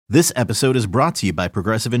This episode is brought to you by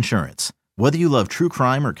Progressive Insurance. Whether you love true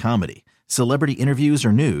crime or comedy, celebrity interviews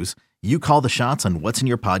or news, you call the shots on what's in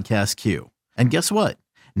your podcast queue. And guess what?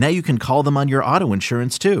 Now you can call them on your auto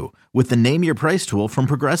insurance too with the Name Your Price tool from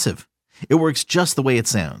Progressive. It works just the way it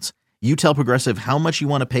sounds. You tell Progressive how much you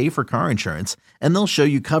want to pay for car insurance, and they'll show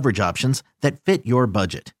you coverage options that fit your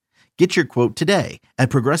budget. Get your quote today at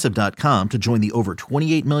Progressive.com to join the over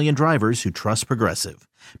 28 million drivers who trust Progressive.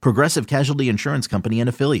 Progressive Casualty Insurance Company and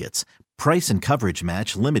Affiliates. Price and coverage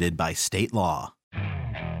match limited by state law.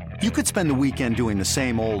 You could spend the weekend doing the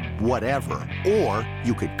same old whatever, or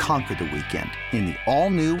you could conquer the weekend in the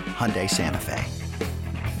all-new Hyundai Santa Fe.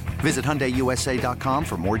 Visit HyundaiUSA.com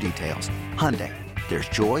for more details. Hyundai, there's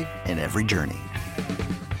joy in every journey.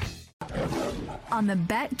 On the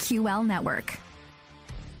BetQL network.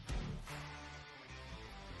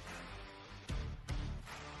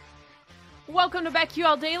 Welcome to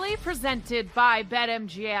BetQL Daily, presented by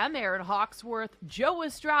BetMGM. Aaron Hawksworth, Joe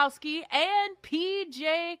Ostrowski, and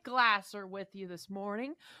PJ Glasser with you this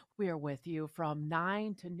morning. We are with you from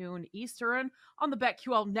 9 to noon Eastern on the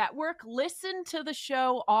BetQL network. Listen to the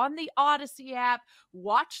show on the Odyssey app.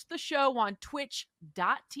 Watch the show on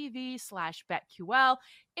twitch.tv/BetQL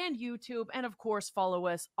and YouTube. And of course, follow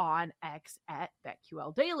us on X at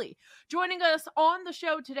BetQL Daily. Joining us on the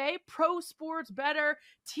show today, pro sports bettor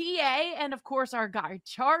TA, and of course, our guy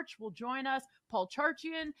Charch will join us, Paul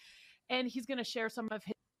Charchian, and he's going to share some of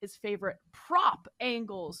his favorite prop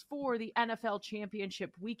angles for the NFL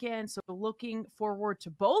championship weekend. So looking forward to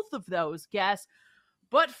both of those guests.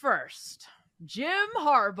 But first, Jim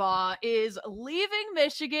Harbaugh is leaving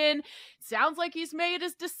Michigan. Sounds like he's made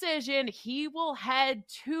his decision. He will head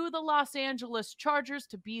to the Los Angeles Chargers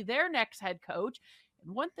to be their next head coach.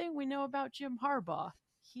 And one thing we know about Jim Harbaugh,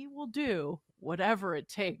 he will do whatever it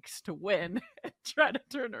takes to win and try to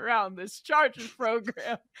turn around this Chargers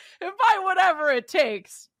program. And by whatever it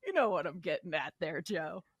takes, you know what I'm getting at there,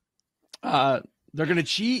 Joe. They're going to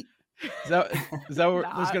cheat? Is that where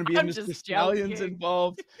there's going to be a Mr. Stallions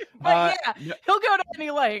involved? But he'll go to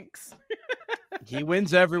any lengths. He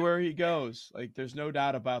wins everywhere he goes. Like, there's no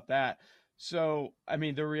doubt about that. So, I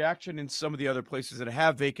mean, the reaction in some of the other places that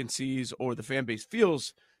have vacancies or the fan base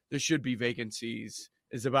feels there should be vacancies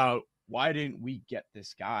is about, why didn't we get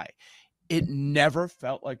this guy? It never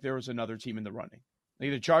felt like there was another team in the running. Like,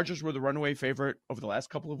 the Chargers were the runaway favorite over the last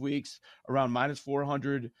couple of weeks, around minus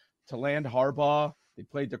 400 to land Harbaugh. They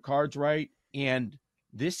played their cards right, and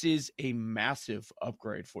this is a massive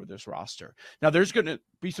upgrade for this roster. Now, there's going to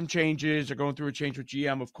be some changes. They're going through a change with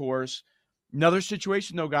GM, of course. Another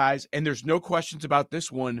situation, though, guys, and there's no questions about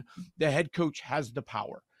this one. The head coach has the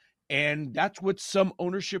power. And that's what some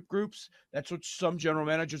ownership groups, that's what some general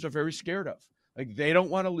managers are very scared of. Like, they don't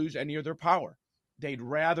want to lose any of their power. They'd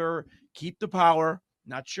rather keep the power.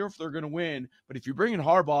 Not sure if they're going to win, but if you bring in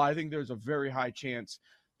Harbaugh, I think there's a very high chance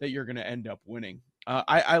that you're going to end up winning.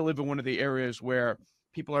 I live in one of the areas where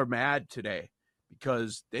people are mad today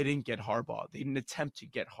because they didn't get Harbaugh. They didn't attempt to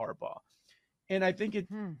get Harbaugh. And I think it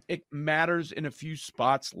matters in a few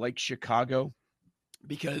spots like Chicago,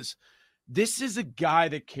 because this is a guy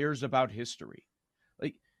that cares about history.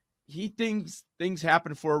 Like, he thinks things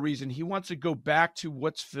happen for a reason. He wants to go back to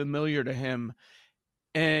what's familiar to him.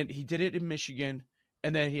 And he did it in Michigan.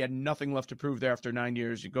 And then he had nothing left to prove there after 9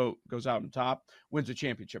 years. He goes out on top, wins a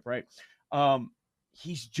championship, right?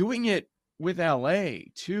 He's doing it with LA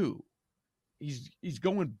too. He's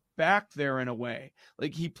going back there in a way.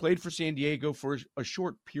 Like, he played for San Diego for a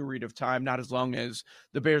short period of time, not as long as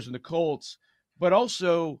the Bears and the Colts, but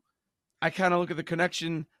also I kind of look at the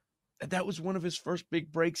connection. That was one of his first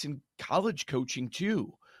big breaks in college coaching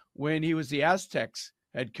too, when he was the Aztecs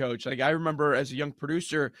head coach. Like, I remember as a young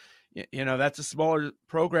producer, you know, that's a smaller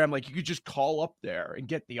program. Like, you could just call up there and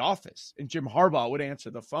get the office, and Jim Harbaugh would answer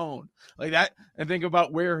the phone like that. And think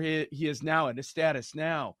about where he is now and his status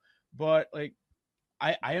now. But like,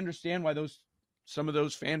 I understand why some of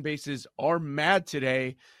those fan bases are mad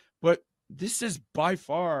today, but this is by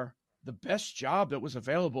far the best job that was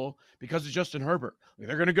available because of Justin Herbert. Like,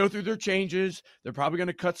 they're going to go through their changes. They're probably going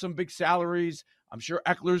to cut some big salaries. I'm sure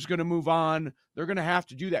Eckler's going to move on. They're going to have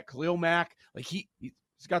to do that. Khalil Mack, like, he's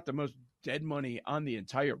got the most dead money on the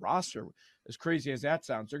entire roster. As crazy as that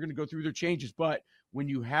sounds, they're going to go through their changes. But when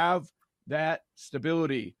you have that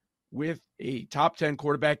stability with a top 10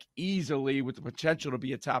 quarterback easily with the potential to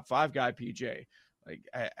be a top 5 guy, PJ, like,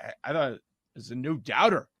 I thought it was a no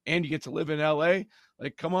doubter. And you get to live in LA.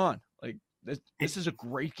 Like, come on. Like, this is a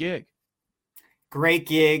great gig. Great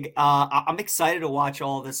gig. I'm excited to watch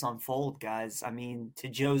all of this unfold, guys. I mean, to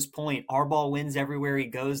Joe's point, Harbaugh wins everywhere he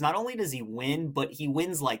goes. Not only does he win, but he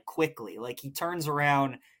wins like quickly. Like, he turns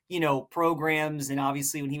around, programs. And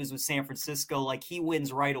obviously when he was with San Francisco, like he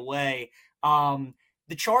wins right away.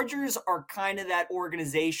 The Chargers are kind of that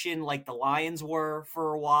organization like the Lions were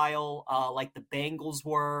for a while, like the Bengals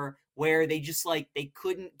were, where they just they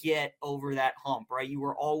couldn't get over that hump, right? You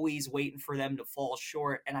were always waiting for them to fall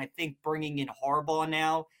short. And I think bringing in Harbaugh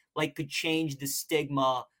now, could change the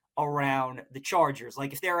stigma around the Chargers.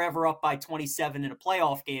 Like if they're ever up by 27 in a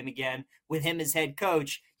playoff game again with him as head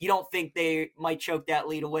coach, you don't think they might choke that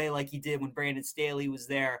lead away like he did when Brandon Staley was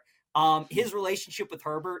there. His relationship with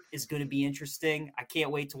Herbert is going to be interesting. I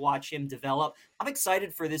can't wait to watch him develop. I'm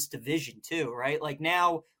excited for this division too, right? Like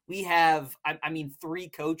now we have, three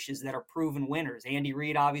coaches that are proven winners. Andy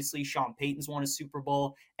Reid, obviously, Sean Payton's won a Super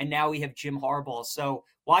Bowl, and now we have Jim Harbaugh. So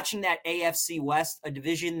watching that AFC West, a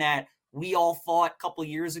division that we all thought a couple of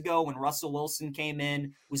years ago when Russell Wilson came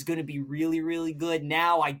in was going to be really, really good.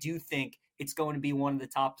 Now I do think it's going to be one of the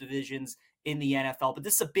top divisions in the NFL. But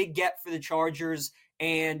this is a big get for the Chargers.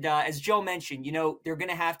 And as Joe mentioned, they're going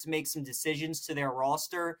to have to make some decisions to their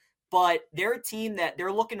roster, but they're a team that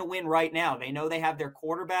they're looking to win right now. They know they have their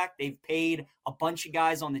quarterback. They've paid a bunch of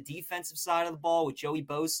guys on the defensive side of the ball with Joey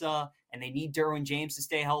Bosa, and they need Derwin James to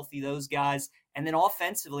stay healthy, those guys. And then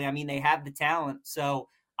offensively, they have the talent. So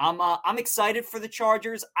I'm excited for the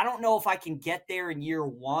Chargers. I don't know if I can get there in year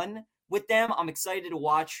one with them. I'm excited to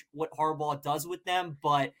watch what Harbaugh does with them,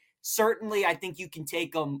 but certainly, I think you can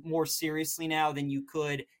take them more seriously now than you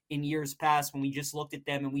could in years past when we just looked at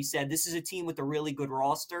them and we said, this is a team with a really good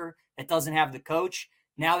roster that doesn't have the coach.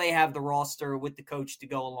 Now they have the roster with the coach to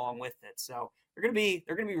go along with it. So they're going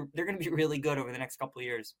to be really good over the next couple of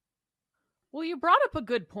years. Well, you brought up a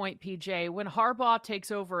good point, PJ. When Harbaugh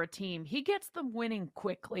takes over a team, he gets them winning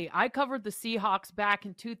quickly. I covered the Seahawks back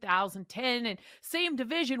in 2010 and same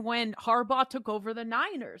division when Harbaugh took over the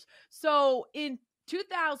Niners. So in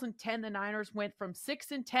 2010, the Niners went from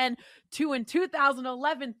 6-10 to in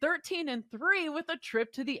 2011, 13-3 with a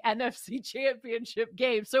trip to the NFC Championship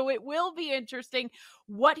game. So it will be interesting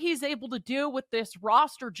what he's able to do with this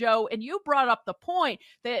roster, Joe. And you brought up the point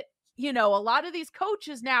that, a lot of these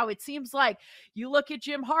coaches now, it seems like you look at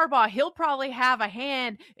Jim Harbaugh, he'll probably have a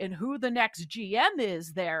hand in who the next GM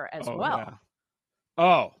is there as well. Yeah.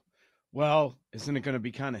 Oh, well, isn't it going to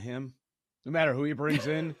be kind of him? No matter who he brings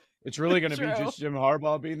in. It's really going to be just Jim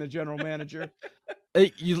Harbaugh being the general manager.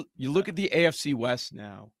 You look at the AFC West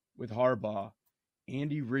now with Harbaugh,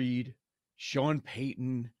 Andy Reid, Sean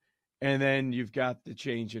Payton, and then you've got the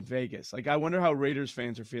change in Vegas. I wonder how Raiders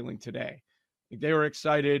fans are feeling today. They were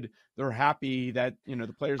excited. They're happy that,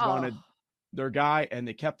 the players wanted their guy and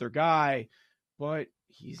they kept their guy, but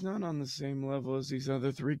he's not on the same level as these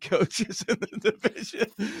other three coaches in the division.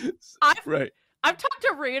 Right. I've talked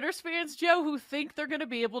to Raiders fans, Joe, who think they're going to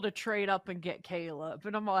be able to trade up and get Caleb.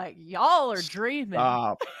 And I'm like, y'all are dreaming.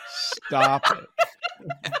 Stop it.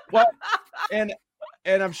 Well, and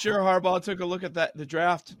I'm sure Harbaugh took a look at the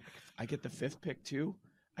draft. I get the 5th pick too.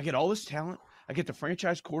 I get all this talent. I get the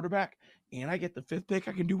franchise quarterback and I get the 5th pick.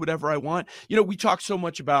 I can do whatever I want. We talk so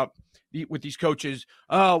much about with these coaches.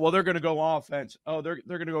 Oh, well, they're going to go offense. Oh, they're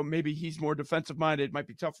going to go. Maybe he's more defensive minded. It might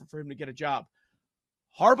be tougher for him to get a job.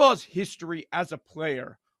 Harbaugh's history as a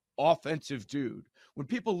player, offensive dude. When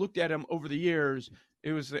people looked at him over the years,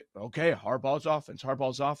 it was okay, Harbaugh's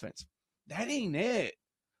offense. That ain't it.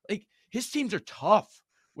 His teams are tough.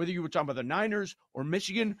 Whether you were talking about the Niners or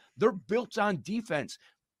Michigan, they're built on defense.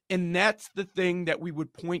 And that's the thing that we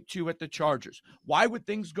would point to at the Chargers. Why would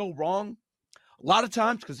things go wrong? A lot of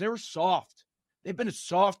times because they were soft. They've been a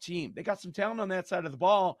soft team. They got some talent on that side of the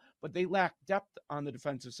ball, but they lack depth on the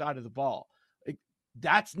defensive side of the ball.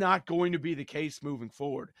 That's not going to be the case moving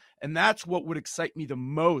forward. And that's what would excite me the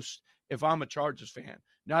most if I'm a Chargers fan.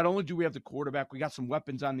 Not only do we have the quarterback, we got some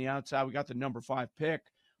weapons on the outside, we got the number 5 pick,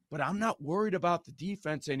 but I'm not worried about the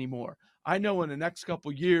defense anymore. I know in the next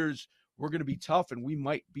couple of years, we're going to be tough and we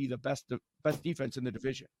might be the best defense in the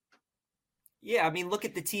division. Yeah, look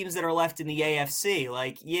at the teams that are left in the AFC.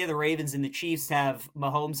 The Ravens and the Chiefs have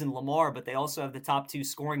Mahomes and Lamar, but they also have the top 2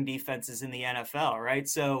 scoring defenses in the NFL, right?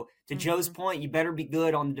 So to Joe's point, you better be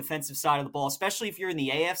good on the defensive side of the ball, especially if you're in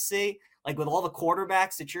the AFC. With all the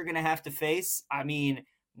quarterbacks that you're going to have to face,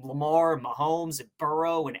 Lamar, Mahomes, and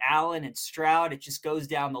Burrow, and Allen, and Stroud, it just goes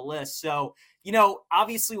down the list. So,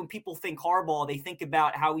 obviously when people think Harbaugh, they think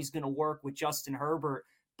about how he's going to work with Justin Herbert.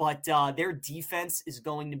 But their defense is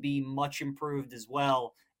going to be much improved as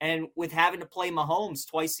well. And with having to play Mahomes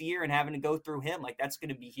twice a year and having to go through him, that's going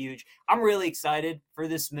to be huge. I'm really excited for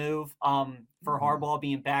this move for Harbaugh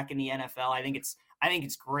being back in the NFL. I think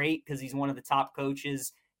it's great because he's one of the top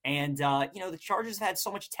coaches. And, the Chargers have had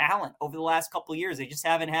so much talent over the last couple of years. They just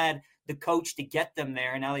haven't had the coach to get them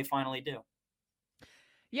there, and now they finally do.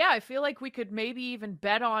 Yeah, I feel like we could maybe even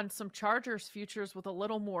bet on some Chargers futures with a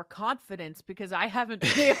little more confidence because I haven't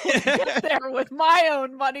been able to get there with my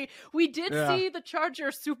own money. We did see the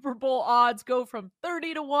Chargers Super Bowl odds go from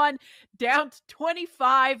 30-1 down to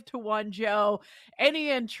 25-1, Joe. Any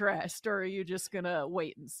interest, or are you just going to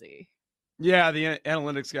wait and see? Yeah, the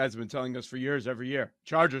analytics guys have been telling us for years, every year.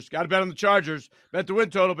 Chargers, got to bet on the Chargers. Bet the win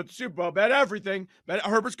total, bet the Super Bowl, bet everything. Bet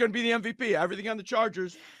Herbert's going to be the MVP. Everything on the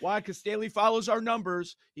Chargers. Why? Because Staley follows our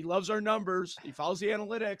numbers. He loves our numbers. He follows the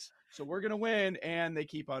analytics. So we're going to win, and they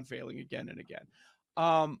keep on failing again and again.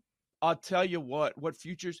 I'll tell you what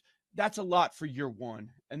futures, that's a lot for year one,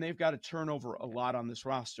 and they've got to turn over a lot on this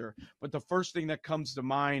roster. But the first thing that comes to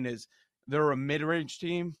mind is they're a mid-range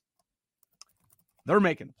team. They're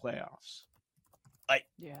making the playoffs. Like,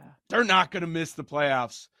 they're not going to miss the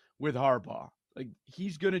playoffs with Harbaugh. Like,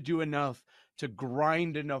 he's going to do enough to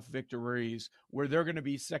grind enough victories where they're going to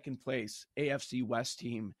be second place AFC West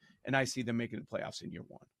team, and I see them making the playoffs in year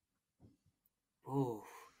one. Ooh.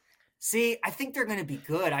 See, I think they're going to be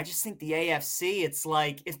good. I just think the AFC, it's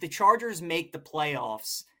like if the Chargers make the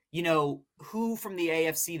playoffs, you know, who from the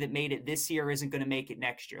AFC that made it this year isn't going to make it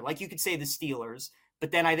next year? Like, you could say the Steelers,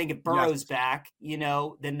 but then I think if Burrow's back, you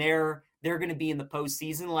know, then they're going to be in the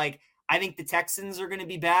postseason. Like, I think the Texans are going to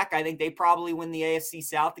be back. I think they probably win the AFC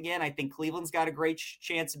South again. I think Cleveland's got a great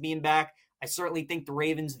chance of being back. I certainly think the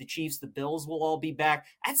Ravens, the Chiefs, the Bills will all be back.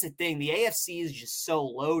 That's the thing. The AFC is just so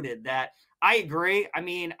loaded that I agree. I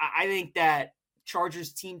mean, I think that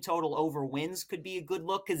Chargers team total over wins could be a good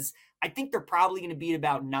look because I think they're probably going to be at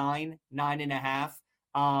about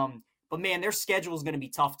 9.5. But, man, their schedule is going to be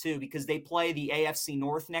tough, too, because they play the AFC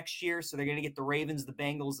North next year. So they're going to get the Ravens, the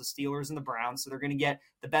Bengals, the Steelers, and the Browns. So they're going to get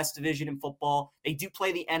the best division in football. They do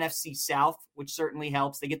play the NFC South, which certainly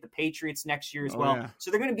helps. They get the Patriots next year as well. Yeah.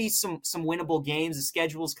 So they're going to be some winnable games. The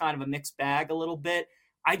schedule is kind of a mixed bag a little bit.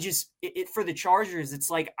 I just for the Chargers, it's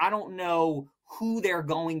like I don't know who they're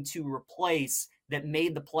going to replace that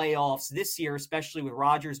made the playoffs this year, especially with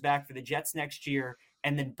Rodgers back for the Jets next year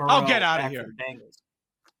and then Burrow get out back of here. for the Bengals.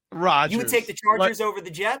 Rodgers. You would take the Chargers over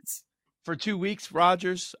the Jets? For 2 weeks,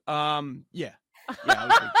 Rodgers? Yeah.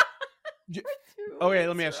 Okay,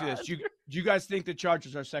 let me ask you this. Do you guys think the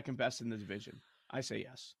Chargers are second best in the division? I say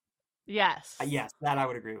yes. Yes. Yes, that I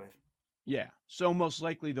would agree with. Yeah. So most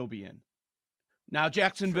likely they'll be in. Now,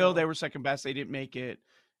 Jacksonville, they were second best. They didn't make it.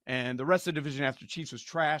 And the rest of the division after Chiefs was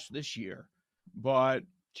trash this year. But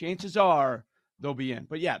chances are they'll be in.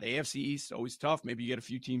 But, yeah, the AFC East, always tough. Maybe you get a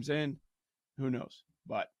few teams in. Who knows?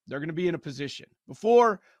 But they're going to be in a position.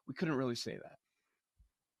 Before, we couldn't really say that.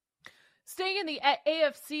 Staying in the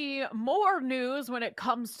AFC, more news when it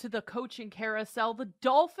comes to the coaching carousel. The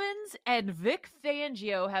Dolphins and Vic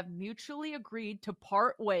Fangio have mutually agreed to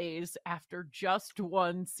part ways after just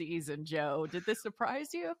one season, Joe. Did this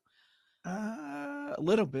surprise you? A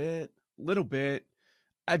little bit.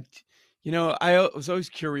 I was always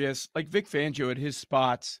curious. Like Vic Fangio at his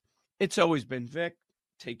spots, it's always been, Vic,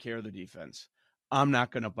 take care of the defense. I'm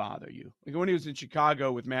not going to bother you. Like when he was in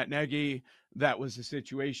Chicago with Matt Nagy, that was the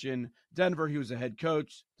situation. Denver, he was a head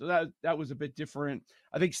coach. So that was a bit different.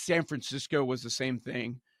 I think San Francisco was the same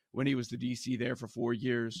thing when he was the DC there for 4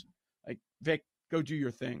 years. Like, Vic, go do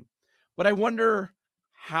your thing. But I wonder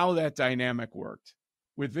how that dynamic worked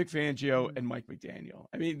with Vic Fangio and Mike McDaniel.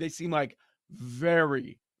 I mean, they seem like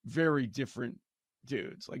very, very different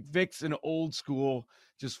dudes. Like Vic's an old school,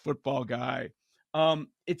 just football guy.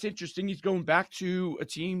 It's interesting. He's going back to a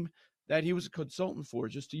team that he was a consultant for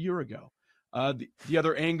just a year ago. The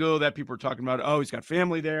other angle that people are talking about, he's got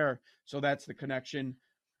family there, so that's the connection.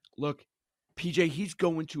 Look, PJ, he's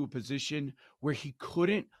going to a position where he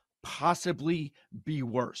couldn't possibly be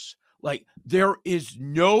worse. Like, there is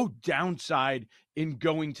no downside in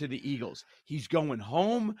going to the Eagles. He's going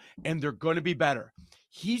home, and they're going to be better.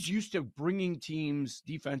 He's used to bringing teams'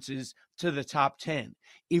 defenses to the top 10.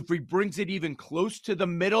 If he brings it even close to the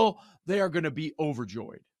middle, they are going to be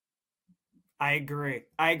overjoyed. I agree.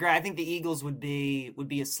 I think the Eagles would be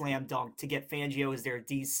a slam dunk to get Fangio as their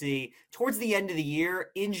DC. Towards the end of the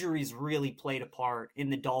year, injuries really played a part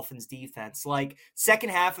in the Dolphins defense. Like second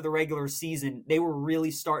half of the regular season, they were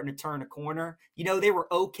really starting to turn a corner. You know, they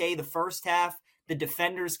were okay the first half. The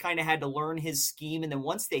defenders kind of had to learn his scheme. And then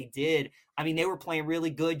once they did, I mean, they were playing really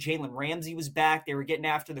good. Jalen Ramsey was back. They were getting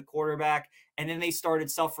after the quarterback. And then they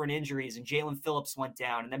started suffering injuries, and Jalen Phillips went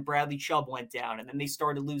down, and then Bradley Chubb went down, and then they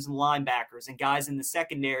started losing linebackers and guys in the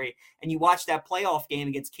secondary. And you watch that playoff game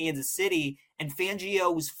against Kansas City, and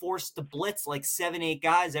Fangio was forced to blitz like 7-8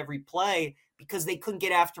 guys every play because they couldn't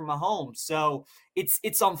get after Mahomes. So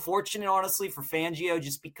it's unfortunate, honestly, for Fangio,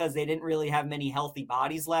 just because they didn't really have many healthy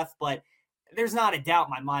bodies left. But there's not a doubt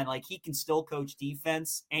in my mind, like, he can still coach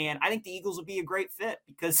defense. And I think the Eagles would be a great fit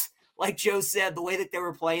because, like Joe said, the way that they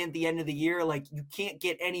were playing at the end of the year, like, you can't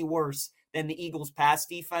get any worse than the Eagles' pass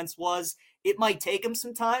defense was. It might take him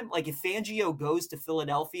some time. Like, if Fangio goes to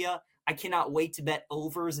Philadelphia, I cannot wait to bet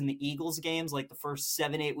overs in the Eagles games, like the first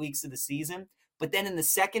 7-8 weeks of the season. But then in the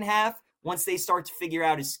second half, once they start to figure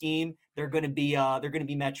out his scheme, they're going to be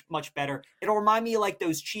much better. It'll remind me of like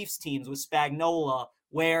those Chiefs teams with Spagnuolo,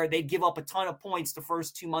 where they'd give up a ton of points the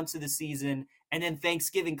first 2 months of the season, and then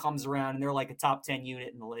Thanksgiving comes around and they're like a top 10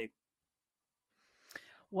 unit in the league.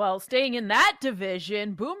 Well, staying in that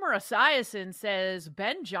division, Boomer Esiason says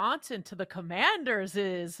Ben Johnson to the Commanders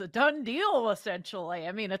is a done deal, essentially.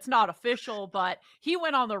 I mean, it's not official, but he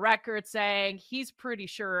went on the record saying he's pretty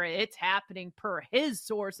sure it's happening per his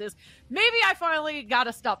sources. Maybe I finally got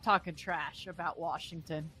to stop talking trash about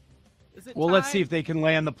Washington. Is it time? Let's see if they can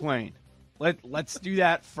land the plane. Let's do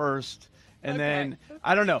that first, and then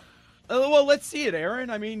I don't know. Well, let's see it, Aaron.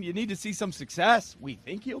 I mean, you need to see some success. We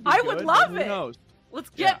think he'll be good. I would love who it. Knows? Let's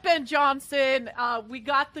get Ben Johnson. We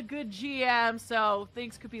got the good GM, so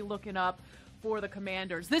things could be looking up for the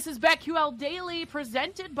Commanders. This is BetQL Daily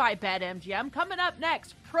presented by BetMGM. Coming up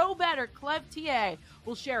next, pro bettor Clev TA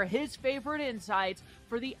will share his favorite insights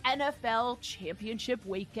for the NFL Championship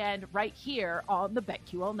weekend right here on the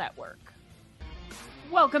BetQL Network.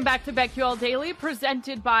 Welcome back to BetQL Daily,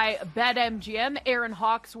 presented by BetMGM. Aaron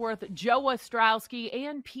Hawksworth, Joe Ostrowski,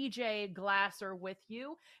 and PJ Glasser with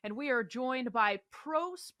you. And we are joined by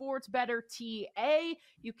Pro Sports Bettor TA.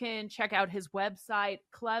 You can check out his website,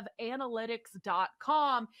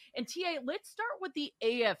 clevanalytics.com. And TA, let's start with the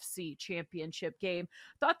AFC Championship game.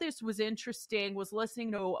 Thought this was interesting, was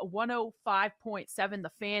listening to 105.7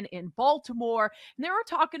 The Fan in Baltimore. And they were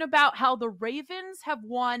talking about how the Ravens have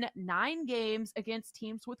won 9 games against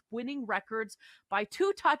teams with winning records by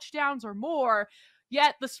 2 touchdowns or more,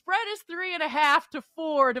 yet the spread is 3.5 to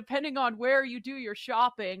 4 depending on where you do your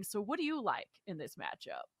shopping. So what do you like in this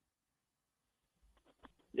matchup?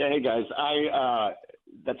 Yeah, hey guys,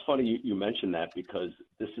 that's funny you mentioned that, because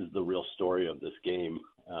this is the real story of this game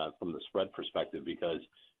from the spread perspective. Because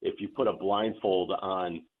if you put a blindfold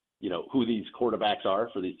on who these quarterbacks are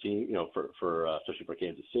for these teams, for especially for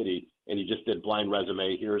Kansas City, and you just did blind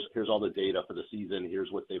resume. Here's all the data for the season.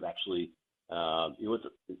 Here's what they've actually,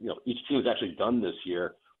 each team has actually done this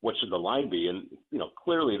year. What should the line be? And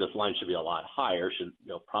clearly this line should be a lot higher. Should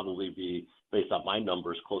probably be, based on my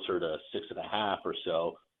numbers, closer to 6.5 or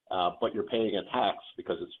so. But you're paying a tax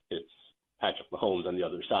because it's Patrick Mahomes on the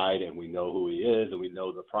other side, and we know who he is, and we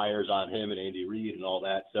know the priors on him and Andy Reid and all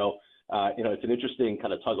that. So. It's an interesting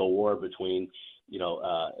kind of tug of war between,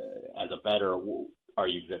 as a bettor, are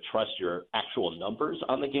you going to trust your actual numbers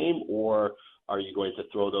on the game, or are you going to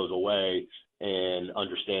throw those away and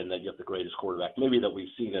understand that you have the greatest quarterback maybe that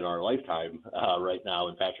we've seen in our lifetime right now,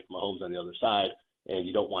 and Patrick Mahomes on the other side, and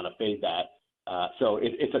you don't want to fade that. So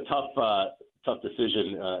it's a tough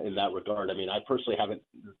decision in that regard. I mean, I personally haven't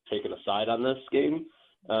taken a side on this game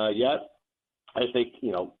yet. I think,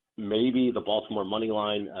 maybe the Baltimore money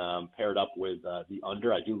line paired up with the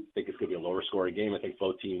under. I do think it's going to be a lower scoring game. I think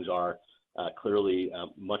both teams are clearly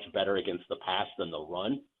much better against the pass than the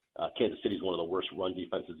run. Kansas City is one of the worst run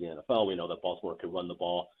defenses in the NFL. We know that Baltimore can run the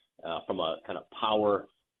ball from a kind of power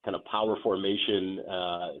formation.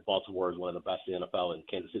 Baltimore is one of the best in the NFL, and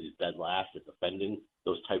Kansas City is dead last at defending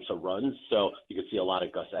those types of runs. So you can see a lot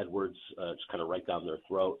of Gus Edwards just kind of right down their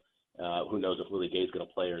throat. Who knows if Willie Gay's going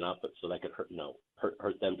to play or not, but so that could hurt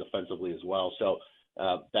them defensively as well. So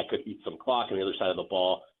that could eat some clock. On the other side of the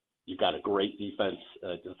ball, you've got a great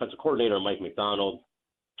defensive coordinator, Mike McDonald,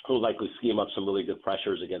 who will likely scheme up some really good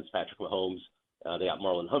pressures against Patrick Mahomes. They got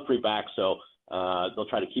Marlon Humphrey back, so they'll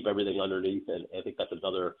try to keep everything underneath. And I think that's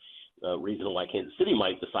another reason why Kansas City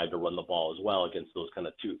might decide to run the ball as well against those kind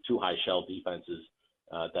of two high shell defenses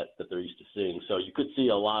that they're used to seeing. So you could see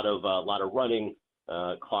a lot of running.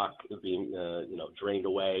 Clock being drained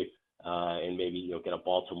away, and maybe get a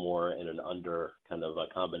Baltimore and an under kind of a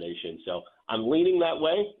combination. So I'm leaning that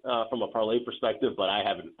way from a parlay perspective, but I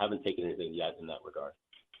haven't taken anything yet in that regard.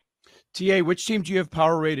 TA, which team do you have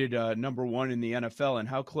power rated number 1 in the NFL, and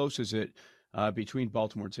how close is it between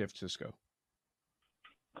Baltimore and San Francisco?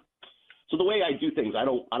 So the way I do things, I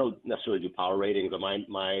don't necessarily do power ratings. My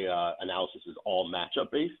analysis is all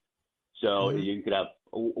matchup based. So you could have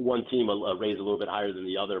one team raise a little bit higher than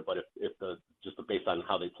the other, but if just based on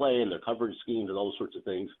how they play and their coverage schemes and all those sorts of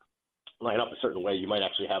things line up a certain way, you might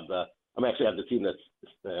actually have the team that's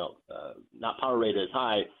not power rated as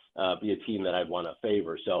high, be a team that I'd want to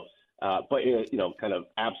favor. So, but kind of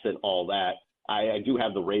absent all that, I do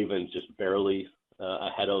have the Ravens just barely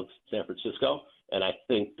ahead of San Francisco. And I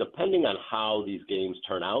think depending on how these games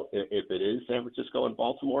turn out, if it is San Francisco and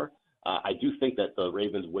Baltimore, I do think that the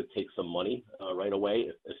Ravens would take some money right away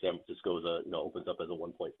if San Francisco is opens up as a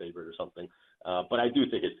 1-point favorite or something. But I do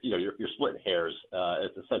think it's you're splitting hairs.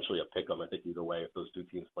 It's essentially a pick 'em. I think either way if those two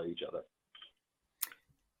teams play each other.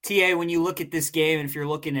 TA, when you look at this game, and if you're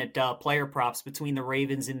looking at player props between the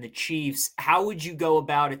Ravens and the Chiefs, how would you go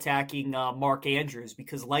about attacking Mark Andrews?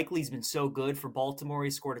 Because Likely's been so good for Baltimore. He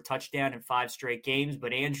scored a touchdown in 5 straight games,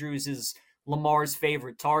 but Andrews is Lamar's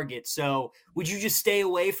favorite target. So would you just stay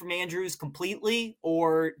away from Andrews completely,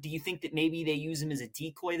 or do you think that maybe they use him as a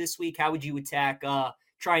decoy this week? How would you attack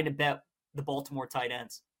trying to bet the Baltimore tight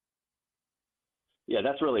ends? Yeah,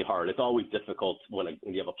 that's really hard. It's always difficult when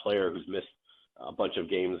you have a player who's missed a bunch of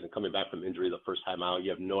games and coming back from injury the first time out. You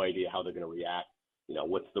have no idea how they're going to react.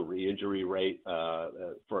 What's the re-injury rate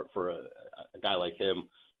for a guy like him?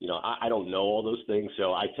 I don't know all those things,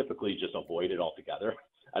 so I typically just avoid it altogether.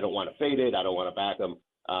 I don't want to fade it. I don't want to back him.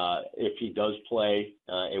 If he does play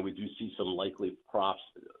and we do see some likely props,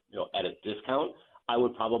 at a discount, I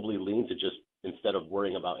would probably lean to just, instead of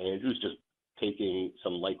worrying about Andrews, just taking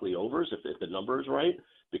some likely overs if the number is right,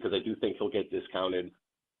 because I do think he'll get discounted.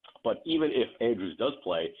 But even if Andrews does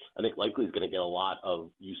play, I think Likely is going to get a lot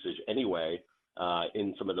of usage anyway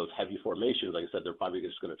in some of those heavy formations. Like I said, they're probably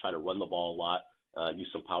just going to try to run the ball a lot, use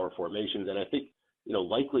some power formations. And I think,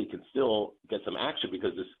 Likely can still get some action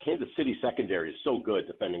because this Kansas City secondary is so good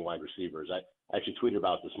defending wide receivers. I actually tweeted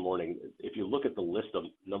about this morning. If you look at the list of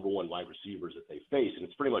number 1 wide receivers that they face, and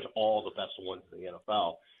it's pretty much all the best ones in the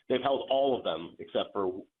NFL, they've held all of them except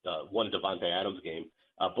for one Devontae Adams game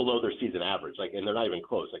below their season average. And they're not even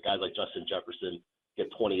close. Guys like Justin Jefferson get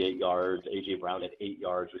 28 yards. A.J. Brown had 8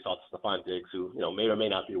 yards. We saw Stephon Diggs, who, may or may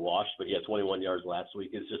not be washed, but he had 21 yards last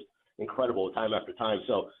week. It's just incredible time after time.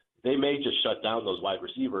 So they may just shut down those wide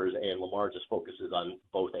receivers, and Lamar just focuses on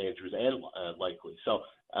both Andrews and Likely. So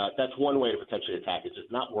that's one way to potentially attack it.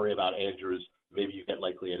 Just not worry about Andrews. Maybe you get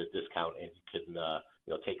Likely at a discount, and you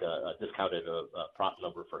can take a discounted prop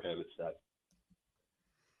number for him instead.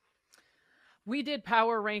 We did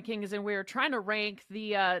power rankings, and we were trying to rank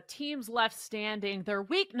the teams left standing, their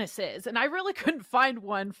weaknesses. And I really couldn't find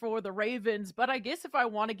one for the Ravens. But I guess if I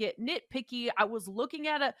want to get nitpicky, I was looking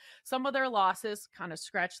at some of their losses, kind of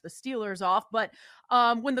scratched the Steelers off. But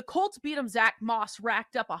when the Colts beat them, Zach Moss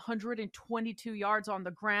racked up 122 yards on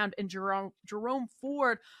the ground, and Jerome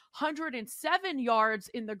Ford 107 yards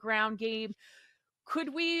in the ground game.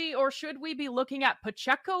 Could we or should we be looking at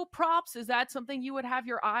Pacheco props? Is that something you would have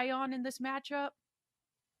your eye on in this matchup?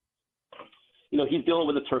 He's dealing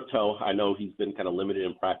with a turf toe. I know he's been kind of limited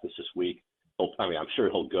in practice this week. I'm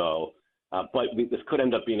sure he'll go. But this could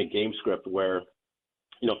end up being a game script where,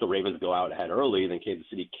 if the Ravens go out ahead early, then Kansas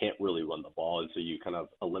City can't really run the ball. And so you kind of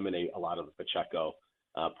eliminate a lot of the Pacheco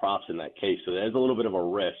props in that case. So there's a little bit of a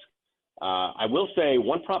risk. I will say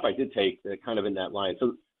one prop I did take kind of in that line.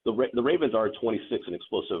 So the Ravens are 26 in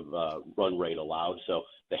explosive run rate allowed, so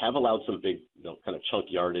they have allowed some big, kind of chunk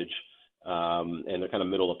yardage, and they're kind of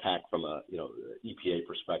middle of pack from a, EPA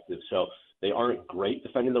perspective. So they aren't great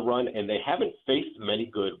defending the run, and they haven't faced many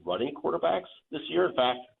good running quarterbacks this year. In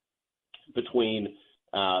fact, between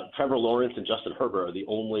Trevor Lawrence and Justin Herbert are the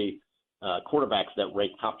only quarterbacks that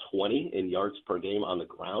rank top 20 in yards per game on the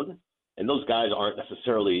ground. And those guys aren't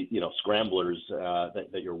necessarily, scramblers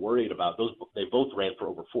that you're worried about. They both ran for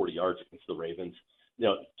over 40 yards against the Ravens.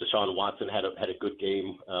 Deshaun Watson had a good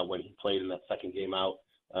game when he played in that second game out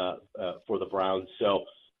for the Browns. So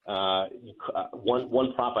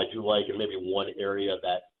one prop I do like, and maybe one area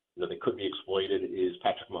that they could be exploited, is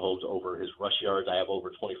Patrick Mahomes over his rush yards. I have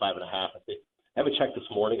over 25.5. I think I haven't checked this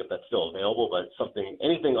morning if that's still available, but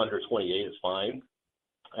anything under 28 is fine.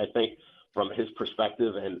 I think from his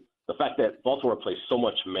perspective, and the fact that Baltimore plays so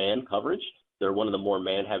much man coverage, they're one of the more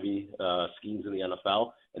man-heavy schemes in the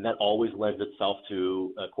NFL, and that always lends itself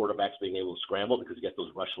to quarterbacks being able to scramble because you get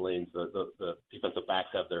those rush lanes. The defensive backs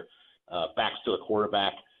have their backs to the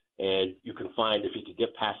quarterback, and you can find, if he could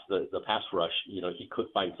get past the pass rush, he could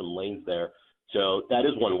find some lanes there. So that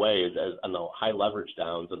is one way, is as on the high leverage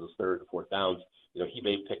downs and those third and fourth downs, he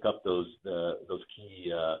may pick up those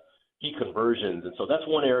key conversions. And so that's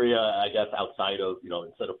one area, I guess, outside of,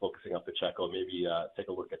 instead of focusing on Pacheco, maybe take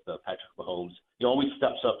a look at the Patrick Mahomes. He always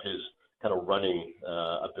steps up his kind of running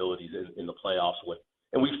abilities in the playoffs.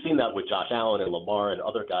 And we've seen that with Josh Allen and Lamar and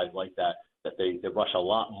other guys like that. that they rush a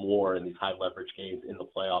lot more in these high leverage games in the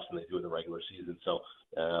playoffs than they do in the regular season. So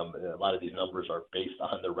a lot of these numbers are based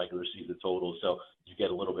on their regular season totals. So you get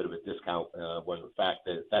a little bit of a discount when in fact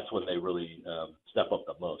that's when they really step up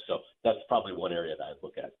the most. So that's probably one area that I'd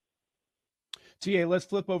look at. TA, let's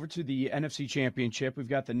flip over to the NFC Championship. We've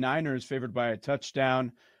got the Niners favored by a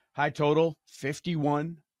touchdown, high total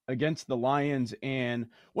 51 against the Lions. And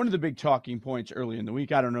one of the big talking points early in the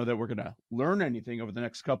week, I don't know that we're going to learn anything over the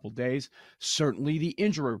next couple of days, certainly the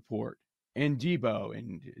injury report and Debo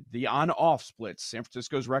and the on-off splits, San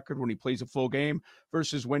Francisco's record when he plays a full game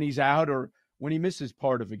versus when he's out or when he misses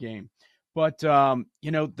part of a game. But,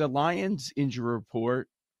 the Lions injury report,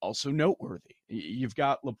 also noteworthy. You've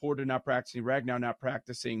got Laporta not practicing, Ragnow not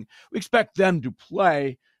practicing. We expect them to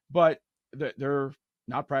play, but they're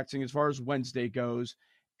not practicing as far as Wednesday goes.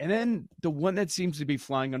 And then the one that seems to be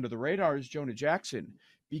flying under the radar is Jonah Jackson,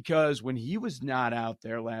 because when he was not out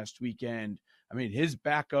there last weekend, his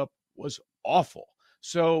backup was awful.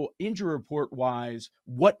 So injury report-wise,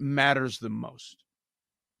 what matters the most?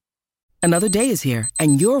 Another day is here,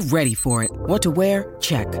 and you're ready for it. What to wear?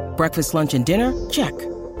 Check. Breakfast, lunch, and dinner? Check.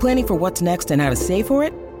 Planning for what's next and how to save for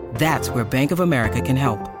it? That's where Bank of America can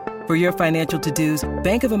help. For your financial to-dos,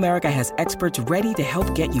 Bank of America has experts ready to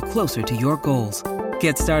help get you closer to your goals.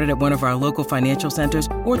 Get started at one of our local financial centers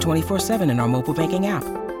or 24/7 in our mobile banking app.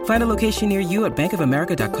 Find a location near you at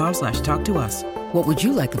bankofamerica.com/talktous. What would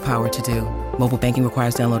you like the power to do? Mobile banking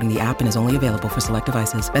requires downloading the app and is only available for select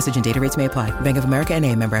devices. Message and data rates may apply. Bank of America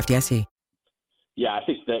N.A., member FDIC. Yeah, I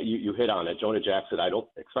think that you hit on it. Jonah Jackson, I don't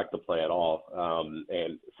expect to play at all.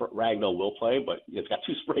 And Ragnow will play, but he's got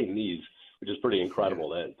 2 sprained knees, which is pretty incredible.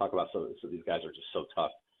 Talk about some of these guys are just so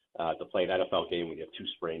tough to play an NFL game when you have 2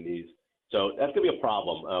 sprained knees. So that's going to be a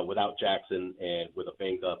problem without Jackson and with a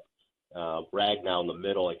banged up Ragnow in the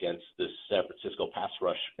middle against this San Francisco pass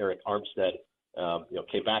rush. Eric Armstead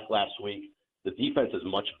came back last week. The defense is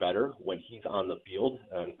much better when he's on the field.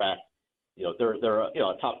 In fact, they're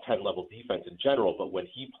a top 10 level defense in general, but when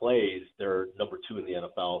he plays, they're number 2 in the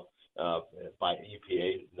NFL by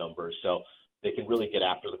EPA numbers. So they can really get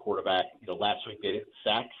after the quarterback. Last week they didn't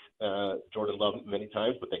sack Jordan Love many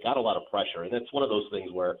times, but they got a lot of pressure. And that's one of those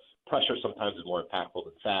things where pressure sometimes is more impactful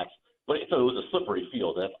than sacks. But it was a slippery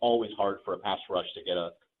field. That's always hard for a pass rush to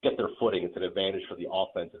get their footing. It's an advantage for the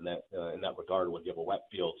offense in that regard when you have a wet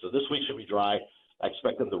field. So this week should be dry. I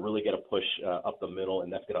expect them to really get a push up the middle,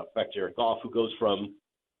 and that's going to affect Jared Goff, who goes from,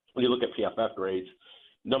 when you look at PFF grades,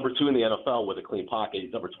 number 2 in the NFL with a clean pocket.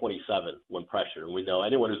 He's number 27 when pressured. And we know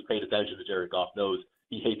anyone who's paid attention to Jared Goff knows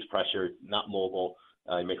he hates pressure, not mobile.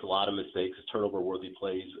 He makes a lot of mistakes. His turnover-worthy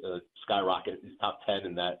plays skyrocket. He's top 10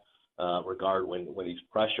 in that regard when he's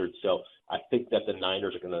pressured. So I think that the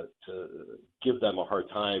Niners are going to give them a hard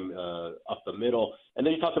time up the middle. And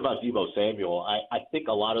then you talked about Debo Samuel. I think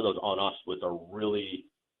a lot of those on-off splits are really,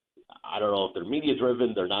 I don't know if they're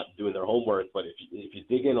media-driven, they're not doing their homework, but if you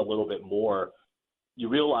dig in a little bit more, you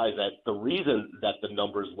realize that the reason that the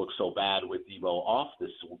numbers look so bad with Debo off this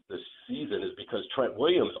season is because Trent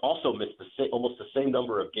Williams also missed almost the same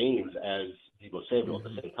number of games as Debo Samuel at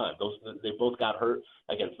the same time. They both got hurt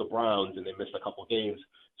against the Browns, and they missed a couple games.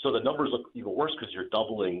 So the numbers look even worse because you're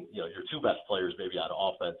doubling, your 2 best players maybe out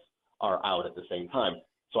of offense are out at the same time.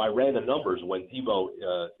 So I ran the numbers when Debo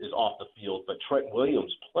is off the field, but Trent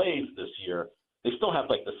Williams plays this year. They still have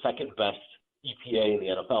like the second best EPA in the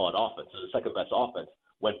NFL on offense. So the second best offense.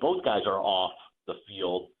 When both guys are off the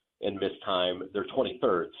field and miss time, they're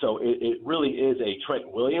 23rd. So it really is a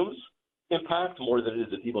Trent Williams impact more than it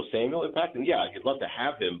is a Debo Samuel impact. And yeah, you'd love to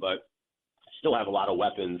have him, but still have a lot of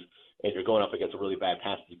weapons, and you're going up against a really bad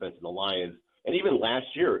pass defense in the Lions. And even last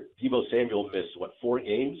year, Debo Samuel missed, 4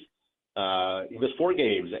 games? He missed 4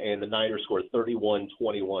 games, and the Niners scored 31,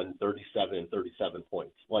 21, 37, and 37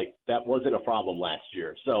 points. Like, that wasn't a problem last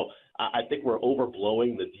year. So I think we're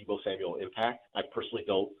overblowing the Debo Samuel impact. I personally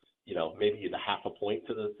don't, maybe the half a point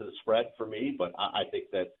to the spread for me, but I think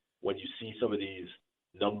that when you see some of these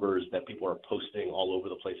numbers that people are posting all over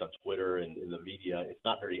the place on Twitter and in the media, it's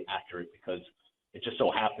not very accurate because it just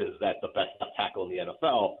so happens that the best left tackle in the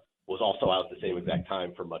NFL was also out at the same exact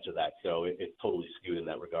time for much of that. So it's totally skewed in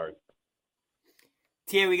that regard.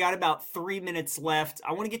 Tia, we got about 3 minutes left.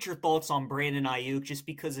 I want to get your thoughts on Brandon Ayuk just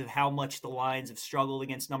because of how much the Lions have struggled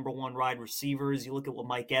against number 1 wide receivers. You look at what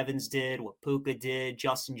Mike Evans did, what Puka did,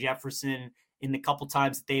 Justin Jefferson in the couple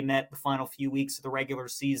times that they met the final few weeks of the regular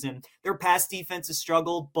season. Their pass defense has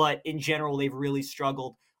struggled, but in general, they've really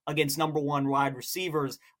struggled against number 1 wide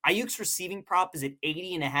receivers. Ayuk's receiving prop is at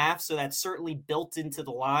 80.5, so that's certainly built into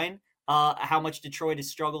the line. how much Detroit has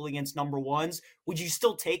struggled against number ones. Would you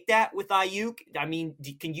still take that with Ayuk? I mean,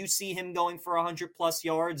 can you see him going for 100+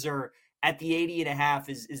 yards, or at the 80.5,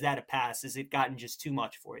 is that a pass? Has it gotten just too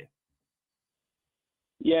much for you?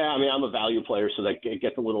 Yeah, I mean, I'm a value player, so that it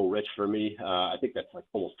gets a little rich for me. I think that's like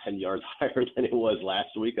almost 10 yards higher than it was last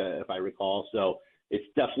week, if I recall. So it's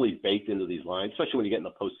definitely baked into these lines, especially when you get in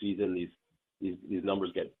the postseason. These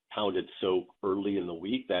numbers get pounded so early in the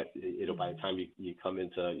week that by the time you come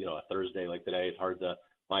into a Thursday like today, it's hard to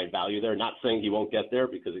find value there. Not saying he won't get there,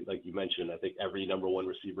 because like you mentioned, I think every number one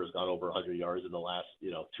receiver has gone over 100 yards in the last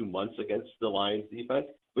 2 months against the Lions defense.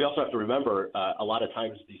 We also have to remember a lot of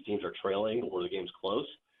times these teams are trailing or the game's close,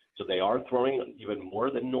 so they are throwing even more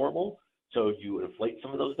than normal. So you inflate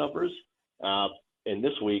some of those numbers. And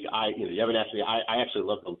this week, you haven't asked me. I actually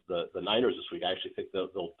love the Niners this week. I actually think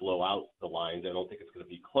they'll blow out the Lions. I don't think it's going to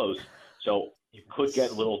be close. So you could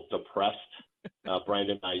get a little depressed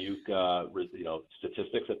Brandon Ayuk,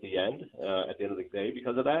 statistics at the end of the day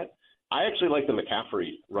because of that. I actually like the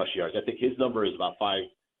McCaffrey rush yards. I think his number is about five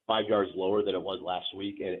yards lower than it was last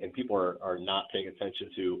week, and people are not paying attention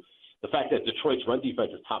to the fact that Detroit's run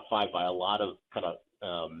defense is top 5 by a lot of kind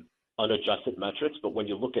of unadjusted metrics. But when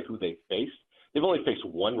you look at who they faced, they've only faced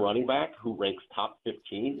one running back who ranks top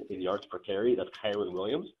 15 in yards per carry. That's Kyren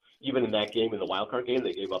Williams. Even in that game, in the wildcard game,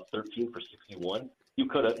 they gave up 13 for 61. He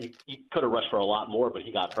could have rushed for a lot more, but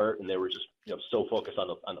he got hurt, and they were just so focused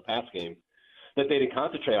on the pass game that they didn't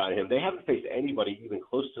concentrate on him. They haven't faced anybody even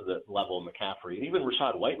close to the level of McCaffrey. And even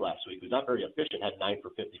Rachaad White last week, who's not very efficient, had 9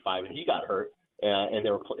 for 55, and he got hurt, and they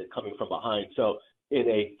were coming from behind. So in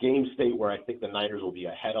a game state where I think the Niners will be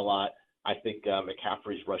ahead a lot, I think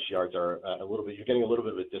McCaffrey's rush yards are you're getting a little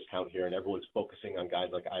bit of a discount here, and everyone's focusing on guys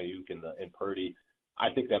like Ayuk and Purdy.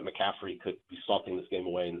 I think that McCaffrey could be salting this game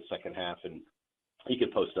away in the second half, and he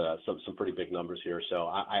could post some pretty big numbers here. So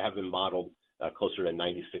I have him modeled closer to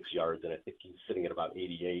 96 yards, and I think he's sitting at about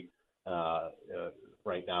 88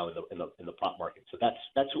 right now in the prop market. So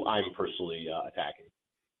that's who I'm personally attacking.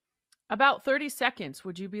 About 30 seconds.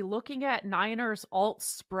 Would you be looking at Niners alt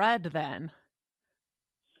spread then?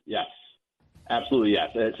 Yes, absolutely yes.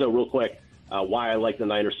 And so real quick, why I like the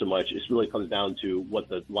Niners so much, it really comes down to what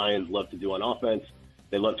the Lions love to do on offense.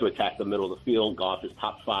 They love to attack the middle of the field. Goff is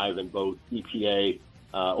top 5 in both EPA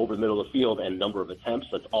over the middle of the field and number of attempts.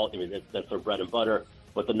 That's all. I mean, that's their bread and butter.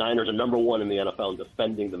 But the Niners are number 1 in the NFL in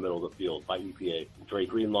defending the middle of the field by EPA. Dre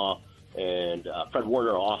Greenlaw and Fred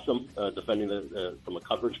Warner are awesome defending from a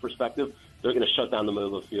coverage perspective. They're going to shut down the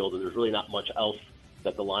middle of the field, and there's really not much else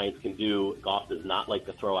that the Lions can do. Goff does not like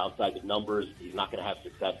to throw outside the numbers. He's not going to have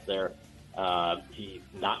success there. He's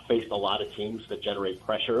not faced a lot of teams that generate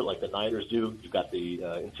pressure like the Niners do. You've got the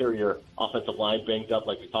interior offensive line banged up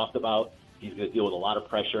like we talked about. He's going to deal with a lot of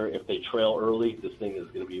pressure. If they trail early, this thing is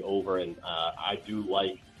going to be over. And I do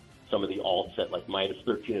like some of the alts at like minus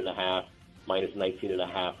 13.5, minus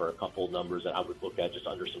 19.5 are a couple of numbers that I would look at just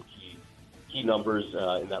under some key numbers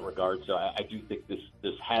in that regard. So I do think this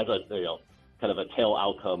has a kind of a tail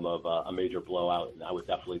outcome of a major blowout, and I would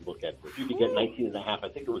definitely look at if you could get 19.5. I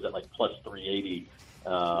think it was at like plus 380.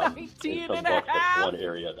 19.5. That's one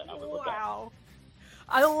area that I would look at. Wow.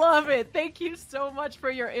 I love it. Thank you so much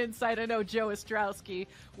for your insight. I know Joe Ostrowski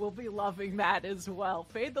will be loving that as well.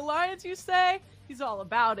 Fade the Lions, you say? He's all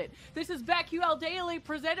about it. This is BetQL Daily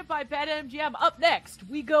presented by BetMGM. Up next,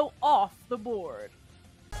 we go off the board.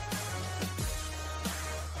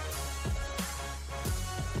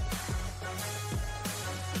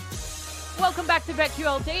 Welcome back to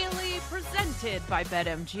BetQL Daily, presented by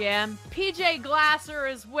BetMGM. PJ Glasser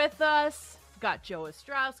is with us. Got Joe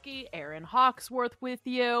Ostrowski, Aaron Hawksworth with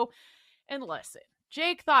you. And listen,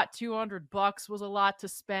 Jake thought $200 was a lot to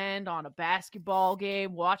spend on a basketball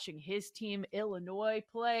game, watching his team Illinois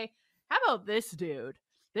play. How about this dude?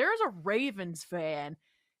 There's a Ravens fan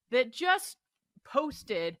that just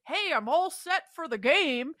posted, "Hey, I'm all set for the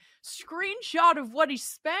game." Screenshot of what he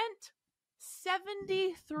spent.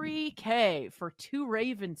 $73K for 2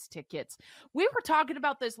 Ravens tickets. We were talking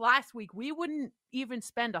about this last week. We wouldn't even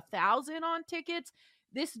spend $1,000 on tickets.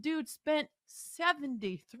 This dude spent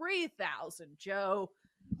 $73,000. Joe,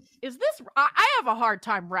 is this? I have a hard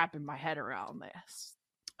time wrapping my head around this.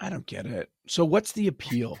 I don't get it. So what's the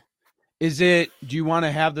appeal? Is it, do you want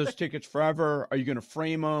to have those tickets forever? Are you going to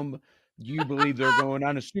frame them? Do you believe they're going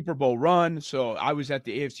on a Super Bowl run? So I was at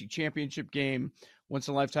the AFC Championship game. Once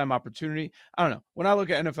in a lifetime opportunity. I don't know. When I look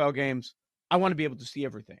at NFL games, I want to be able to see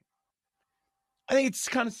everything. I think it's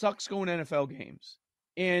kind of sucks going to NFL games.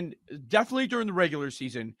 And definitely during the regular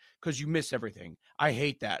season, because you miss everything. I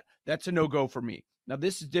hate that. That's a no-go for me. Now,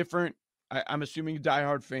 this is different. I'm assuming a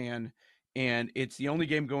diehard fan. and it's the only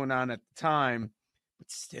game going on at the time, but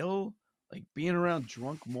still, like, being around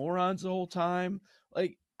drunk morons the whole time,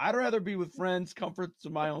 like, I'd rather be with friends, comforts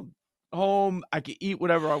of my own home. I can eat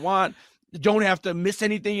whatever I want. Don't have to miss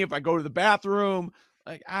anything if I go to the bathroom.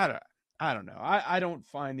 Like, I don't know. I don't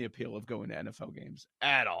find the appeal of going to NFL games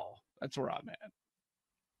at all. That's where I'm at.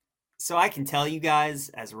 So I can tell you guys,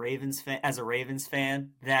 as a Ravens fan,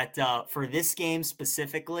 that for this game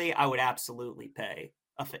specifically, I would absolutely pay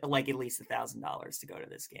like at least $1,000 to go to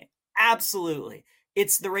this game. Absolutely.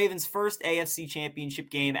 It's the Ravens' first AFC championship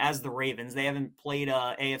game as the Ravens. They haven't played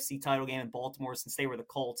a AFC title game in Baltimore since they were the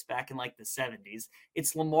Colts back in like the 70s.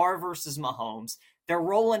 It's Lamar versus Mahomes. They're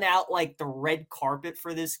rolling out like the red carpet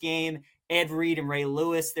for this game. Ed Reed and Ray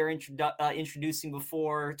Lewis, they're introducing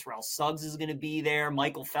before. Terrell Suggs is going to be there.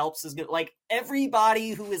 Michael Phelps is going to, like,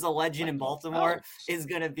 everybody who is a legend in Baltimore is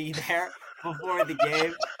going to be there before the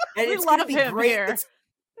game. And it's going to be great. Here.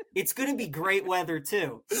 It's going to be great weather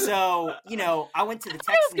too. So, you know, I went to the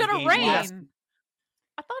Texans game.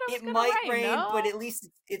 I thought it might rain, no? but at least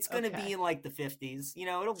it's going to be in like the 50s. You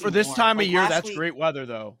know, it'll be for this warm. time like of year. That's great weather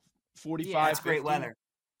though. 45. Yeah, it's great weather.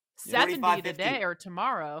 70 today or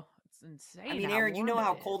tomorrow. It's insane. I mean, Aaron, you know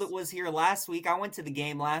how cold it was here last week. I went to the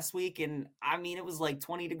game last week, and I mean, it was like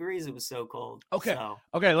 20 degrees. It was so cold. Okay. So.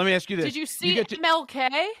 Okay. Let me ask you this: Did you see MLK?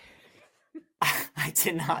 I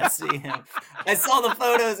did not see him. I saw the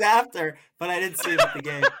photos after, but I didn't see him at the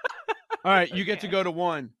game. All right, you get to go to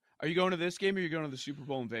one. Are you going to this game or are you going to the Super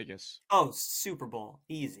Bowl in Vegas? Oh, Super Bowl.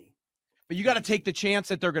 Easy. But you got to take the chance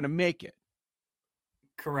that they're going to make it.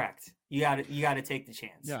 Correct. You got to take the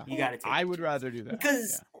chance. Yeah. You got to take I would rather do that.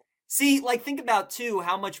 Because see, like, think about too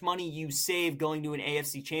how much money you save going to an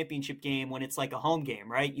AFC championship game when it's like a home game,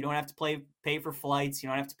 right? You don't have to pay for flights. You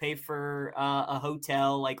don't have to pay for a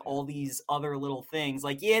hotel, like all these other little things.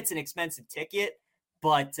 Like, yeah, it's an expensive ticket,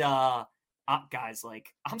 but guys,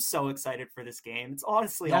 like, I'm so excited for this game. It's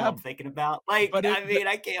honestly all I'm thinking about. Like,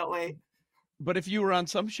 I can't wait. But if you were on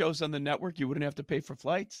some shows on the network, you wouldn't have to pay for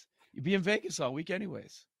flights. You'd be in Vegas all week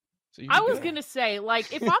anyways. So I was going to say,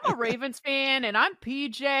 like, if I'm a Ravens fan and I'm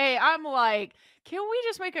PJ, I'm like, can we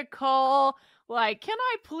just make a call? Like, can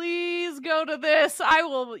I please go to this? I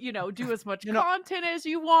will, you know, do as much content as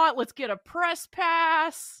you want. Let's get a press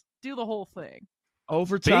pass. Do the whole thing.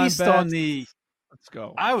 Overtime based on the let's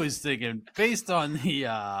go. I was thinking based on the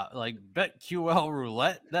like BetQL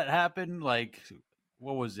roulette that happened, like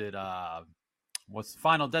what was it? What's the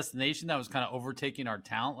Final Destination that was kind of overtaking our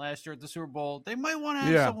talent last year at the Super Bowl? They might want to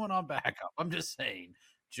have someone on backup. I'm just saying.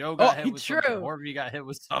 Joe got hit with something. Horvey got hit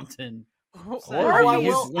with something.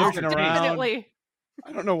 Horvey definitely.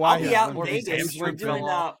 I don't know why. I'll be out in Vegas. We're doing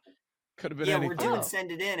could have been anything. We're doing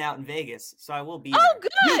Send It In out in Vegas, so I will be there.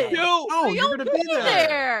 Good. You're going to be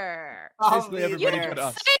there. Basically, everybody you but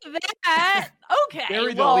us. Say that.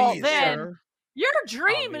 Okay, well, then. Your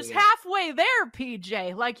dream is halfway there,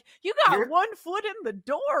 PJ. Like, you got one foot in the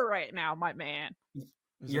door right now, my man.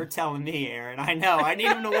 You're telling me, Aaron. I know. I need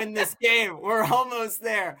him to win this game. We're almost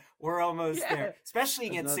there. There. Especially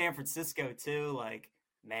against San Francisco, too. Like,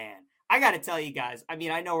 man. I got to tell you guys, I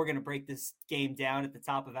mean, I know we're going to break this game down at the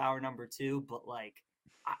top of hour number 2, but, like,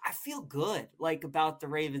 I feel good, like, about the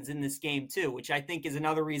Ravens in this game, too, which I think is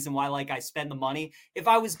another reason why, like, I spend the money. If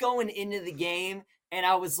I was going into the game and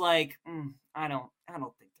I was like, I don't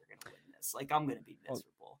think they're going to win this. Like, I'm going to be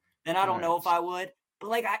miserable. Then I don't know if I would. But,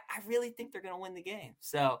 like, I really think they're going to win the game.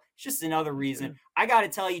 So it's just another reason. I got to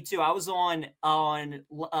tell you, too, I was on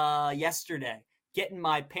yesterday getting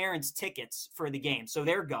my parents' tickets for the game. So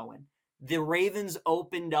they're going. The Ravens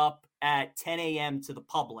opened up at 10 a.m. to the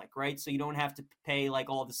public, right? So you don't have to pay,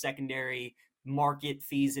 like, all the secondary market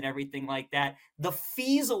fees and everything like that. The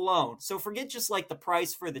fees alone, so forget just, like, the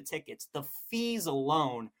price for the tickets. The fees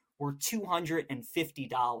alone were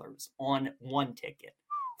 $250 on one ticket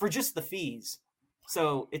for just the fees.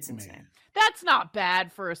 So it's insane. That's not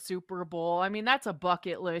bad for a Super Bowl. I mean, that's a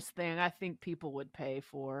bucket list thing I think people would pay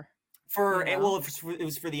for. Well, it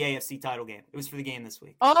was for the AFC title game. It was for the game this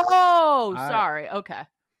week. Oh, sorry. Okay.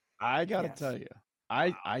 I got to tell you,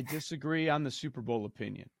 I disagree on the Super Bowl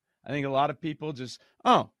opinion. I think a lot of people just,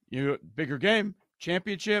 you bigger game,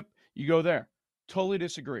 championship, you go there. Totally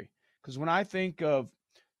disagree. Because when I think of,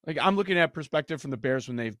 like, I'm looking at perspective from the Bears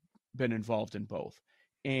when they've been involved in both.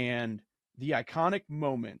 And the iconic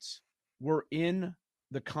moments were in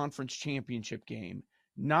the conference championship game,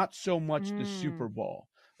 not so much the Super Bowl.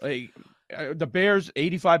 Like, the Bears,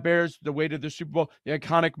 85 Bears, the way to the Super Bowl, the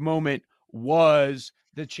iconic moment was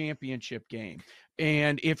the championship game.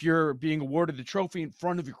 And if you're being awarded the trophy in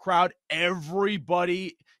front of your crowd,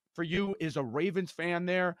 everybody for you is a Ravens fan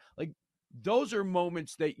there. Like, those are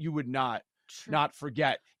moments that you would not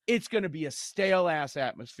forget. It's going to be a stale ass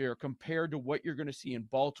atmosphere compared to what you're going to see in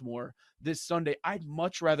Baltimore this Sunday. I'd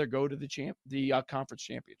much rather go to the conference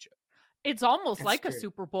championship. It's almost like a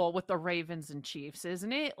Super Bowl with the Ravens and Chiefs,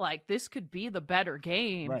 isn't it? Like, this could be the better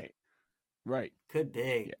game. Right. Could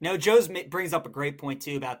be. Yeah. No, Joe's brings up a great point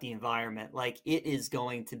too about the environment. Like, it is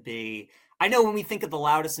going to be. I know when we think of the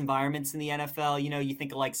loudest environments in the NFL, you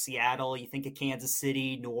think of like Seattle, you think of Kansas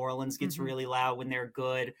City, New Orleans gets really loud when they're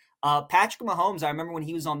good. Patrick Mahomes, I remember when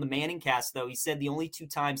he was on the Manning cast, though, he said the only 2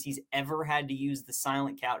 times he's ever had to use the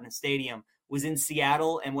silent count in a stadium was in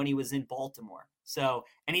Seattle and when he was in Baltimore. So,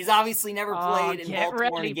 and he's obviously never played in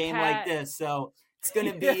Baltimore in a game like this. So it's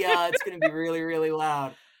gonna be really, really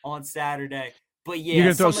loud on Saturday. But yeah, you're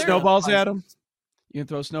gonna throw snowballs at him. You can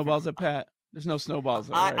throw snowballs at Pat. There's no snowballs.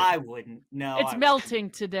 Though, right? I wouldn't. No, it's melting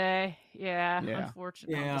today. Yeah.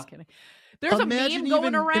 Unfortunately, I'm just kidding. There's a meme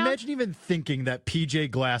going around. Imagine even thinking that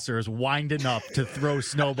PJ Glasser is winding up to throw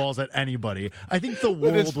snowballs at anybody. I think the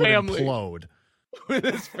world would implode. With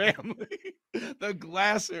his family, the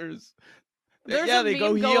Glassers. There's a meme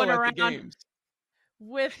go heel at the games.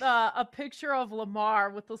 With a picture of Lamar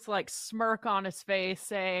with this like smirk on his face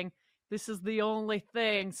saying, "This is the only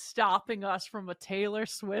thing stopping us from a Taylor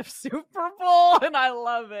Swift Super Bowl," and I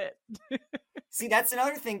love it. See, that's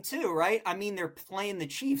another thing too, right? I mean, they're playing the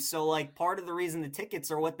Chiefs, so like part of the reason the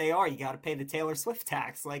tickets are what they are, you got to pay the Taylor Swift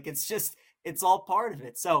tax. Like it's all part of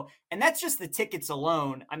it. So, and that's just the tickets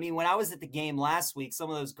alone. I mean, when I was at the game last week, some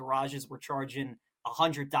of those garages were charging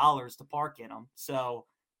 $100 to park in them. So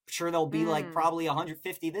I'm sure they'll be like probably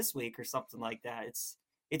 $150 this week or something like that.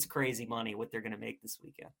 It's crazy money what they're going to make this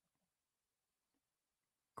weekend.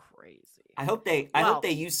 Crazy. I hope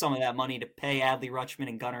they use some of that money to pay Adley Rutschman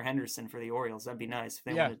and Gunnar Henderson for the Orioles. That'd be nice if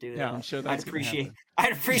they want to do that. Yeah, I'm sure that's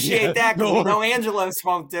I'd appreciate that because we know Angelos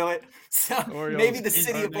won't do it. So maybe the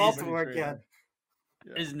city of Baltimore can.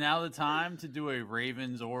 Yeah. Is now the time to do a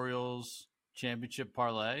Ravens-Orioles championship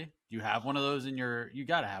parlay? Do you have one of those you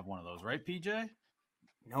got to have one of those, right, PJ?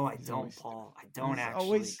 No, I don't, Paul. I don't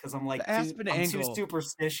actually, because I'm like I'm too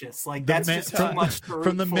superstitious. Like that's just too much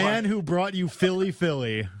from the man who brought you Philly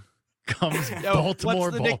comes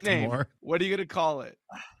Baltimore. What's the nickname? What are you gonna call it?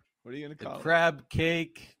 What are you gonna call it? Crab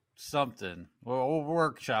cake something. We're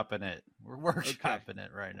workshopping it. We're workshopping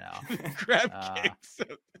it right now. Crab cake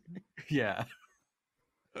something. Yeah.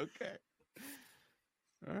 Okay.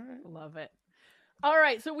 All right. Love it. All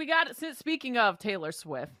right, so we got, speaking of Taylor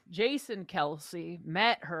Swift, Jason Kelce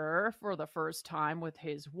met her for the first time with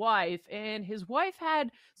his wife, and his wife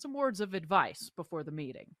had some words of advice before the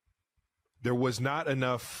meeting. There was not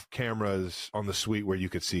enough cameras on the suite where you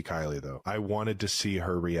could see Kylie, though. I wanted to see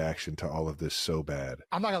her reaction to all of this so bad.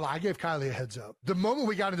 I'm not going to lie. I gave Kylie a heads up. The moment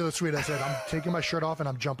we got into the suite, I said, I'm taking my shirt off and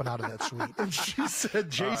I'm jumping out of that suite. And she said,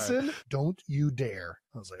 Jason, don't you dare.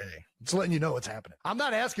 I was like, hey, just letting you know what's happening. I'm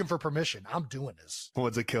not asking for permission. I'm doing this.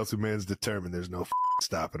 Once a Kelce man's determined, there's no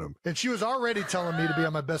stopping him. And she was already telling me to be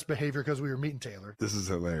on my best behavior because we were meeting Taylor. This is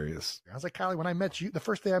hilarious. I was like, Kylie, when I met you, the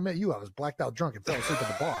first day I met you, I was blacked out drunk and fell asleep at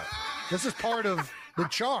the bar. This is part of the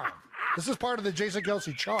charm. This is part of the Jason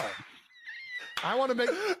Kelce charm. I want to make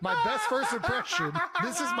my best first impression.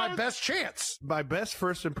 This is my best chance. My best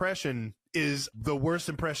first impression is the worst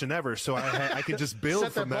impression ever, so I can just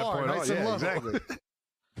build from that point on. Yeah, exactly.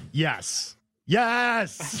 Yes.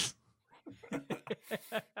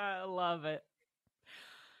 I love it.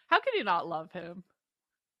 How can you not love him?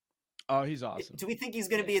 Oh, he's awesome. Do we think he's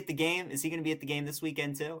going to be at the game? Is he going to be at the game this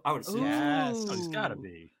weekend too? I would assume. Yes, he's got to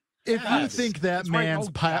be. If you think that man's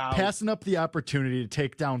passing up the opportunity to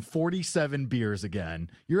take down 47 beers again,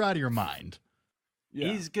 you're out of your mind. Yeah.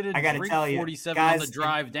 He's going to drink 47 on the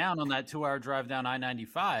drive down on that 2-hour drive down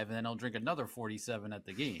I-95, and then he'll drink another 47 at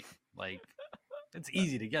the game. Like, it's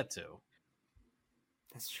easy to get to.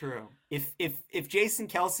 That's true. If Jason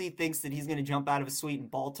Kelce thinks that he's going to jump out of a suite in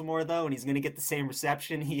Baltimore, though, and he's going to get the same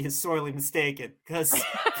reception, he is sorely mistaken. Because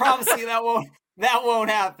promise you that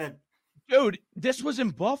won't happen. Dude, this was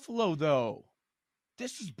in Buffalo, though.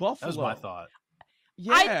 This is Buffalo. That was my thought.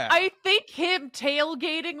 Yeah. I think him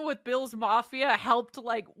tailgating with Bill's Mafia helped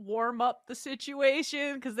like warm up the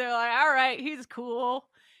situation because they're like, all right, he's cool,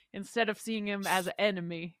 instead of seeing him as an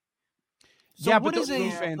enemy. So yeah, but those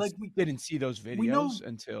fans we didn't see those videos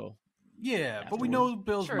until. Yeah, afterwards. But we know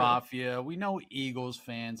Bill's Mafia. We know Eagles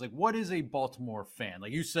fans. Like, what is a Baltimore fan?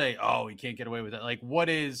 Like, you say, oh, he can't get away with that. Like, what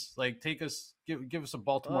is, like, give us a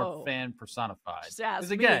Baltimore fan personified.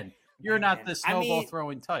 Because, again, you're not the snowball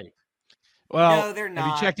throwing type. Well, no, they're not.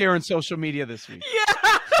 Have you checked Aaron's social media this week?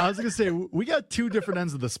 Yeah. I was going to say, we got two different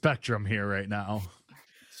ends of the spectrum here right now.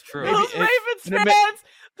 It's true. Those Ravens fans,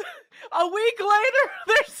 A week later,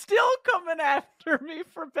 they're still coming after me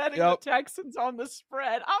for betting the Texans on the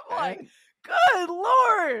spread. I'm like, good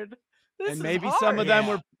Lord. This and is maybe hard. some of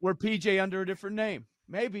them were PJ under a different name.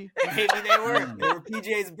 Maybe. Maybe they were. They were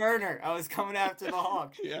PJ's burner. I was coming after the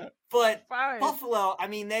Hawks. Yeah. But Fine. Buffalo, I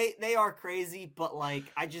mean, they are crazy, but like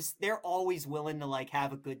they're always willing to like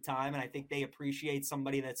have a good time, and I think they appreciate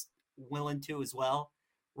somebody that's willing to as well.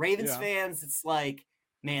 Ravens fans, it's like,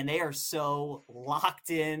 man, they are so locked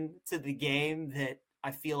in to the game that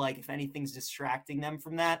I feel like if anything's distracting them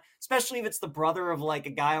from that, especially if it's the brother of like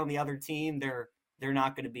a guy on the other team, they're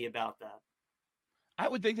not going to be about that. I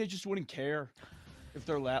would think they just wouldn't care if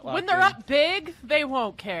they're when they're up big, they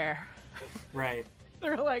won't care. Right.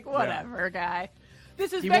 They're like, whatever, guy.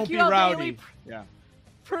 This is He won't be BetQL rowdy. Daily, Yeah.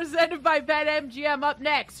 presented by BetMGM. Up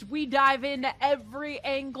next, we dive into every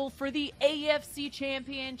angle for the AFC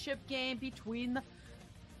Championship game between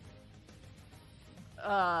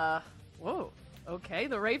the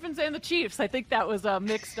the Ravens and the Chiefs. I think that was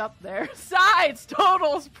mixed up there. Sides,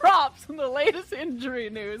 totals, props, and the latest injury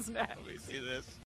news next. Let me see this.